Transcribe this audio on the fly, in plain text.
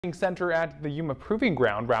Center at the Yuma Proving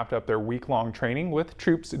Ground wrapped up their week-long training with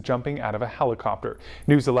troops jumping out of a helicopter.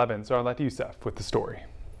 News 11's Arlette Youssef with the story.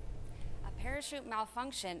 A parachute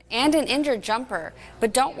malfunction and an injured jumper,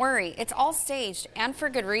 but don't worry, it's all staged and for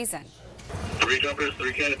good reason. 3 jumpers,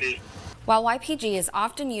 3 canopies. While YPG is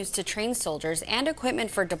often used to train soldiers and equipment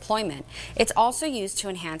for deployment, it's also used to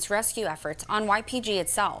enhance rescue efforts on YPG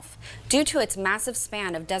itself. Due to its massive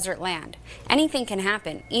span of desert land, anything can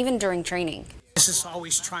happen, even during training. This is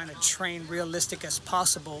always trying to train realistic as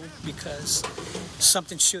possible, because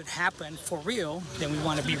something should happen for real, then we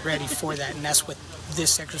want to be ready for that. And that's what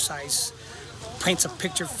this exercise paints a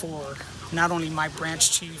picture for not only my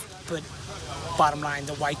branch chief, but bottom line,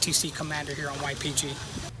 the YTC commander here on YPG.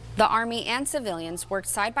 The Army and civilians worked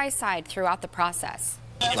side by side throughout the process.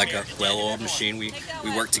 Like a well-oiled machine, we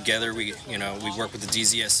work together. We work with the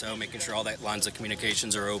DZSO, making sure all that lines of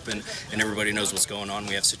communications are open and everybody knows what's going on.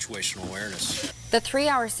 We have situational awareness. The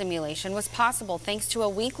 3-hour simulation was possible thanks to a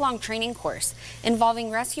week-long training course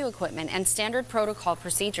involving rescue equipment and standard protocol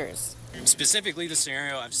procedures. Specifically, the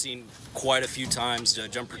scenario I've seen quite a few times. The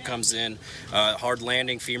jumper comes in, hard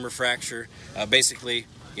landing, femur fracture. Basically,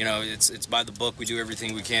 it's by the book. We do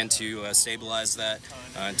everything we can to stabilize that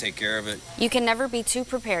and take care of it. You can never be too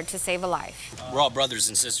prepared to save a life. We're all brothers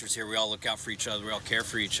and sisters here. We all look out for each other. We all care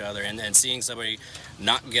for each other. And seeing somebody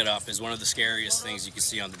not get up is one of the scariest things you can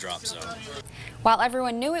see on the drop zone. While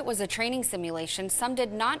everyone knew it was a training simulation, some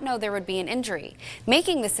did not know there would be an injury,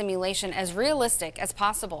 making the simulation as realistic as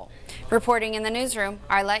possible. Reporting in the newsroom,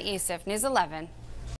 Arlette Youssef, News 11.